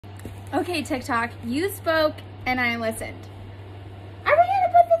Okay, TikTok, you spoke and I listened. Are we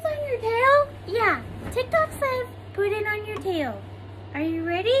gonna put this on your tail? Yeah, TikTok says put it on your tail. Are you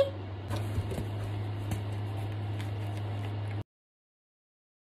ready?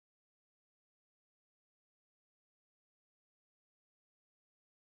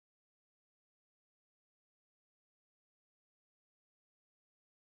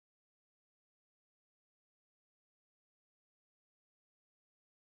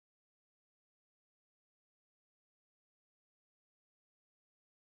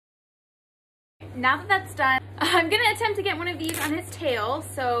 Now that that's done, I'm gonna attempt to get one of these on his tail,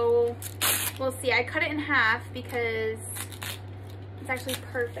 so we'll see. I cut it in half because it's actually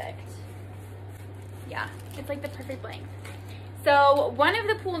perfect. Yeah, it's like the perfect length. So one of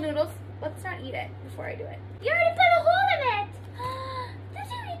the pool noodles, let's not eat it before I do it. You already put a hole in it!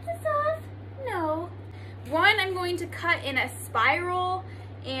 Did you eat this off? No. One I'm going to cut in a spiral,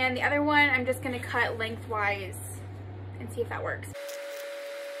 and the other one I'm just gonna cut lengthwise and see if that works.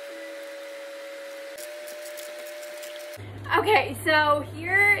 Okay, so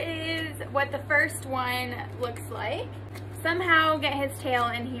here is what the first one looks like. Somehow get his tail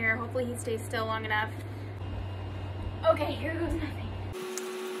in here. Hopefully he stays still long enough. Okay, here goes nothing.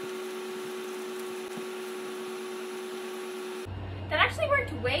 That actually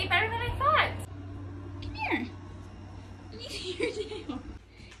worked way better than I thought. Come here. Let me see your tail.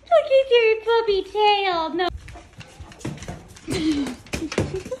 Look at your puppy tail. No.